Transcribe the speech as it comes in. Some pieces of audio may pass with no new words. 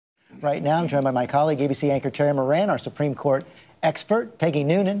right now. I'm joined by my colleague, ABC anchor Terry Moran, our Supreme Court expert, Peggy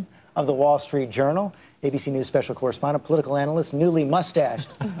Noonan of the Wall Street Journal, ABC News special correspondent, political analyst, newly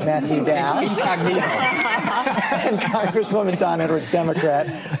mustached Matthew Dowd, and Congresswoman Donna,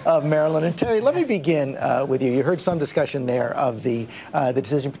 Democrat of Maryland. And Terry, let me begin with you. You heard some discussion there of the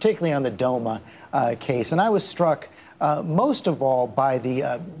decision, particularly on the DOMA case, and I was struck most of all by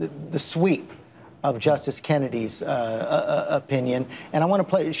the sweep of Justice Kennedy's opinion, and I want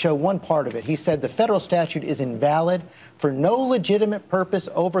to show one part of it. He said the federal statute is invalid for no legitimate purpose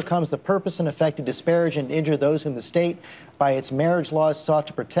overcomes the purpose and effect to disparage and injure those whom the state, by its marriage laws, sought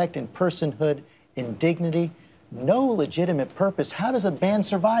to protect in personhood and dignity. No legitimate purpose. How does a ban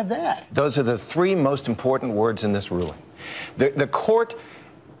survive that? Those are the three most important words in this ruling. The court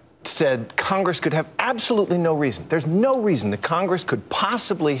said Congress could have absolutely no reason. There's no reason that Congress could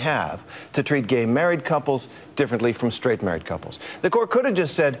possibly have to treat gay married couples differently from straight married couples. The court could have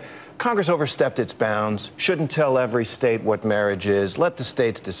just said, Congress overstepped its bounds, shouldn't tell every state what marriage is, let the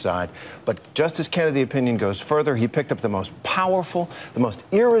states decide. But Justice Kennedy's opinion goes further. He picked up the most powerful, the most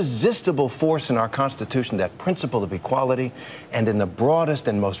irresistible force in our Constitution, that principle of equality, and in the broadest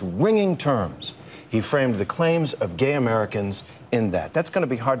and most ringing terms, he framed the claims of gay Americans in that. That's going to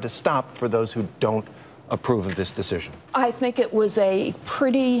be hard to stop for those who don't approve of this decision. I think it was a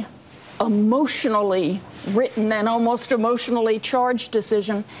pretty emotionally written and almost emotionally charged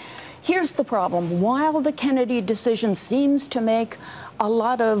decision. Here's the problem. While the Kennedy decision seems to make a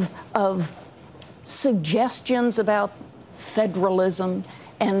lot of suggestions about federalism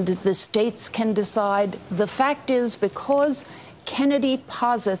and the states can decide, the fact is, because Kennedy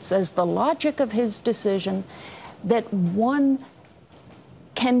posits as the logic of his decision that one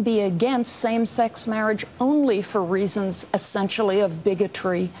can be against same-sex marriage only for reasons essentially of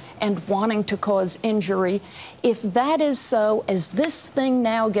bigotry and wanting to cause injury. If that is so, as this thing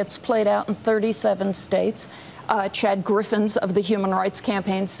now gets played out in 37 states, Chad Griffins of the Human Rights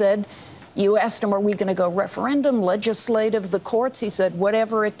Campaign said, you asked him, are we going to go referendum, legislative, the courts? He said,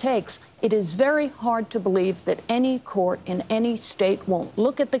 whatever it takes. It is very hard to believe that any court in any state won't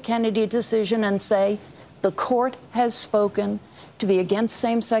look at the Kennedy decision and say, the court has spoken. To be against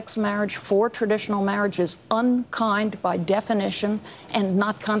same-sex marriage for traditional marriage is unkind by definition and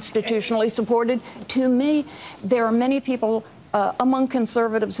not constitutionally supported. To me, there are many people among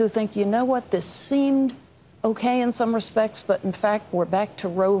conservatives who think, you know what, this seemed okay in some respects, but in fact, we're back to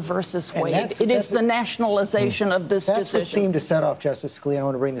Roe versus Wade. It is the nationalization of this decision. That's what seemed to set off Justice Scalia. I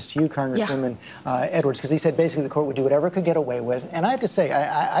want to bring this to you, Congresswoman Edwards, because he said basically the court would do whatever it could get away with. And I have to say,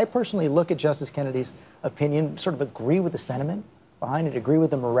 I personally look at Justice Kennedy's opinion, sort of agree with the sentiment behind it, agree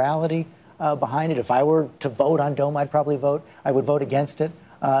with the morality behind it. If I were to vote on DOMA, I would vote against it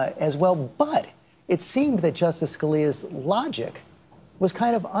as well. But it seemed that Justice Scalia's logic was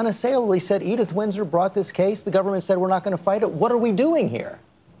kind of unassailable. He said, Edith Windsor brought this case. The government said, we're not going to fight it. What are we doing here?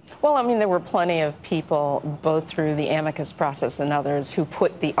 Well, I mean, there were plenty of people, both through the amicus process and others, who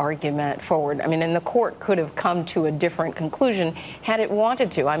put the argument forward. I mean, and the court could have come to a different conclusion had it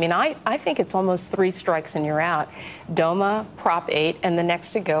wanted to. I mean, I think it's almost three strikes and you're out. DOMA, Prop 8, and the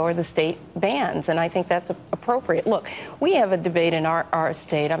next to go are the state bans, and I think that's appropriate. Look, we have a debate in our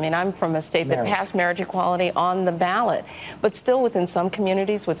state. I mean, I'm from a state that passed marriage equality on the ballot, but still within some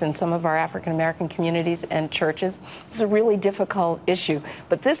communities, within some of our African-American communities and churches, this is a really difficult issue.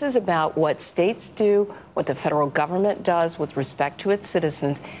 But this is about what states do, what the federal government does with respect to its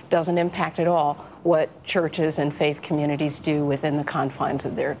citizens. Doesn't impact at all what churches and faith communities do within the confines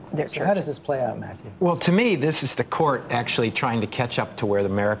of their churches. How does this play out, Matthew? Well, to me, this is the court actually trying to catch up to where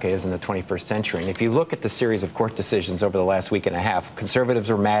America is in the 21st century. And if you look at the series of court decisions over the last week and a half, conservatives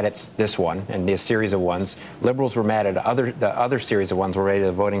were mad at this one and this series of ones. Liberals were mad at the other series of ones related to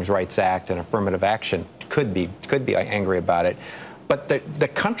the Voting Rights Act and affirmative action. Could be angry about it. But the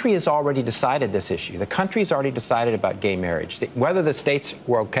country has already decided this issue. The country's already decided about gay marriage. Whether the states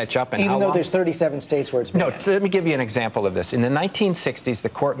will catch up and how long. Even though there's 37 states where it's banned. No, let me give you an example of this. In the 1960s, the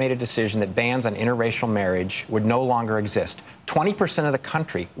court made a decision that bans on interracial marriage would no longer exist. 20% of the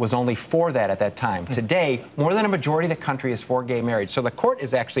country was only for that at that time. Today, more than a majority of the country is for gay marriage. So the court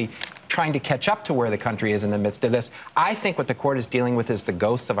is actually trying to catch up to where the country is in the midst of this. I think what the court is dealing with is the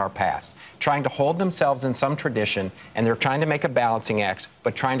ghosts of our past, trying to hold themselves in some tradition, and they're trying to make a balancing act,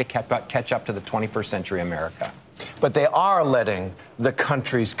 but trying to catch up to the 21st century America. But they are letting the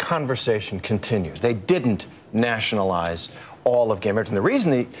country's conversation continue. They didn't nationalize all of gay marriage. And the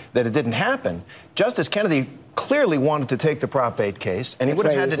reason that it didn't happen, Justice Kennedy clearly wanted to take the Prop 8 case, and he would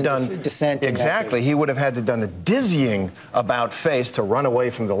have had to done dissent. Exactly, he would have had to done a dizzying about face to run away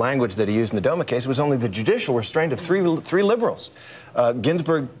from the language that he used in the DOMA case. It was only the judicial restraint of three liberals,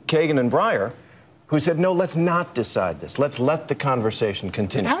 Ginsburg, Kagan, and Breyer, who said, no, let's not decide this. Let's let the conversation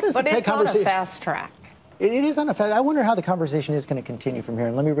continue. How does but the it's on a conversation fast track. It is on a fast. I wonder how the conversation is going to continue from here.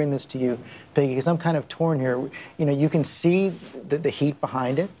 And let me bring this to you, Peggy, because I'm kind of torn here. You know, you can see the heat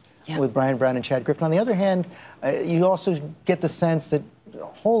behind it with Brian Brown and Chad Griffin. On the other hand, you also get the sense that a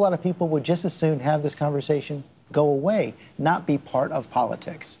whole lot of people would just as soon have this conversation go away, not be part of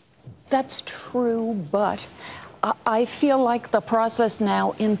politics. That's true, but I feel like the process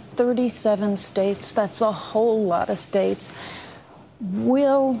now in 37 states, that's a whole lot of states,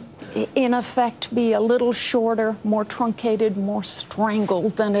 will in effect be a little shorter, more truncated, more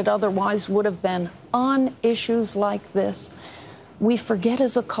strangled than it otherwise would have been on issues like this. We forget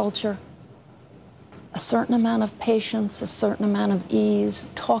as a culture a certain amount of patience, a certain amount of ease,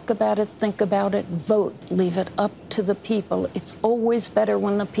 talk about it, think about it, vote, leave it up to the people. It's always better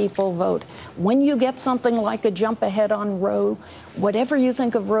when the people vote. When you get something like a jump ahead on Roe, whatever you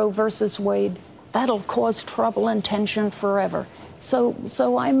think of Roe versus Wade, that'll cause trouble and tension forever. So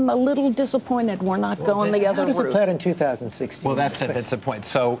I'm a little disappointed we're not going the other route. How does it play out in 2016? Well, that's it. That's the point.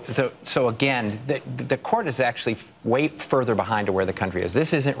 So again, the court is actually way further behind to where the country is.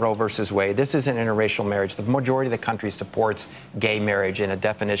 This isn't Roe versus Wade. This isn't interracial marriage. The majority of the country supports gay marriage and a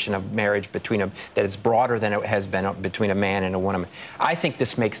definition of marriage between that is broader than it has been between a man and a woman. I think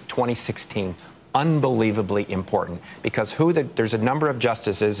this makes 2016 unbelievably important because there's a number of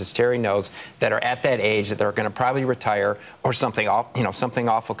justices, as Terry knows, that are at that age that they're going to probably retire or something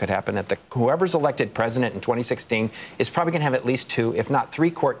awful could happen. That whoever's elected president in 2016 is probably going to have at least 2, if not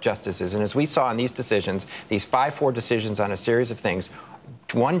 3 court justices. And as we saw in these decisions, these 5-4 decisions on a series of things,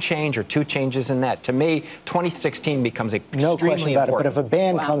 1 change or 2 changes in that, to me, 2016 becomes extremely important. No question about it. But if a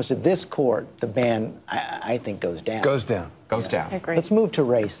ban comes to this court, the ban, I think, goes down. Goes down. Goes down. Let's move to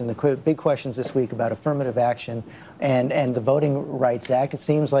race and the big questions this week about affirmative action and the Voting Rights Act. It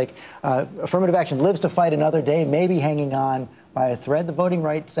seems like affirmative action lives to fight another day, maybe hanging on by a thread. The Voting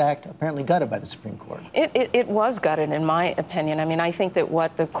Rights Act apparently gutted by the Supreme Court. It was gutted, in my opinion. I mean, I think that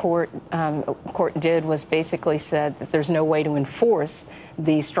what the court did was basically said that there's no way to enforce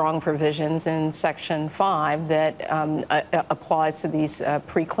the strong provisions in Section 5 that applies to these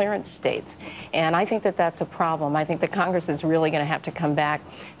pre-clearance states. And I think that that's a problem. I think the Congress is really going to have to come back,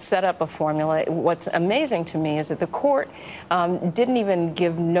 set up a formula. What's amazing to me is that the court didn't even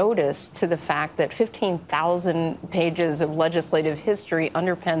give notice to the fact that 15,000 pages of legislative history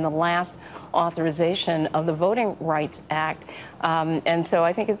underpin the last authorization of the Voting Rights Act. And so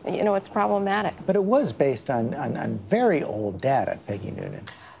I think it's, it's problematic. But it was based on very old data, Peggy Noonan.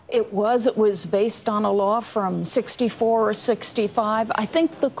 It was based on a law from 64 or 65. I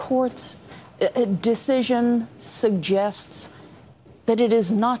think the court's decision suggests that it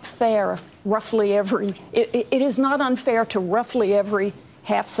is not fair it is not unfair to roughly every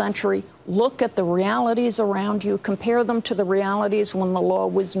half century. Look at the realities around you, compare them to the realities when the law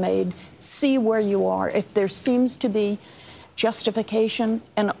was made, see where you are. If there seems to be justification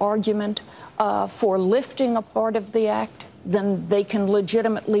and argument for lifting a part of the act, then they can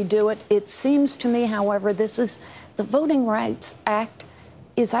legitimately do it. It seems to me, however, the Voting Rights Act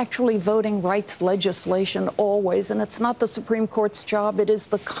is actually voting rights legislation always, and it's not the Supreme Court's job, it is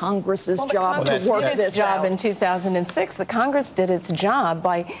the Congress's job to work this out. Did its job in 2006. The Congress did its job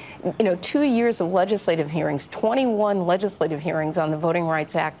by, 2 years of legislative hearings, 21 legislative hearings on the Voting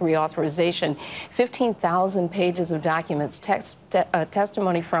Rights Act reauthorization, 15,000 pages of documents,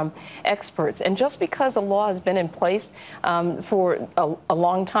 testimony from experts. And just because a law has been in place for a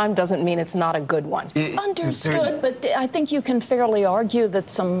long time doesn't mean it's not a good one. Understood, but I think you can fairly argue that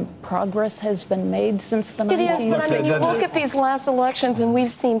some progress has been made since the 1960s. It is, but I mean, you look at these last elections, and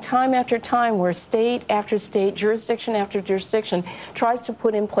we've seen time after time where state after state, jurisdiction after jurisdiction tries to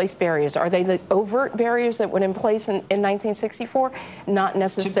put in place barriers. Are they the overt barriers that were in place in 1964? Not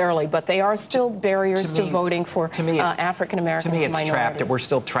necessarily, but they are still barriers to voting for African Americans and minorities.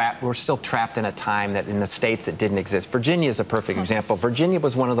 Trapped. We're still trapped in a time that in the states that didn't exist. Virginia is a perfect example. Virginia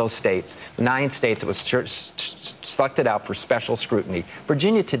was one of those states, 9 states that was selected out for special scrutiny.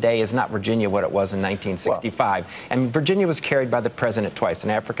 Virginia today is not Virginia what it was in 1965. And Virginia was carried by the president twice, an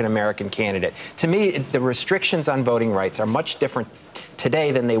African-American candidate. To me, the restrictions on voting rights are much different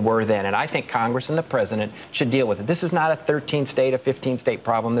today than they were then. And I think Congress and the president should deal with it. This is not a 13-state, a 15-state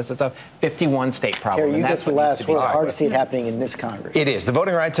problem. This is a 51-state problem. Kerry, you get the last word. Hard to see it happening in this Congress. It is. The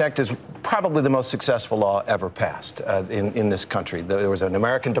Voting Rights Act is probably the most successful law ever passed in this country. There was an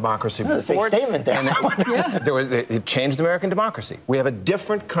American democracy before. Big statement there. It changed American democracy. We have a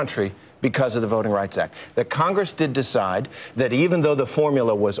different country because of the Voting Rights Act. That Congress did decide that even though the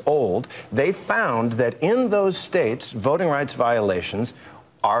formula was old, they found that in those states, voting rights violations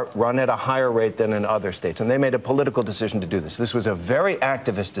are run at a higher rate than in other states. And they made a political decision to do this. This was a very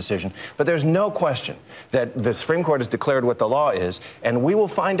activist decision, but there's no question that the Supreme Court has declared what the law is, and we will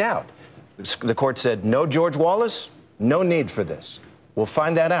find out. The court said, no George Wallace, no need for this. We'll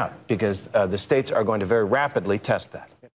find that out because the states are going to very rapidly test that.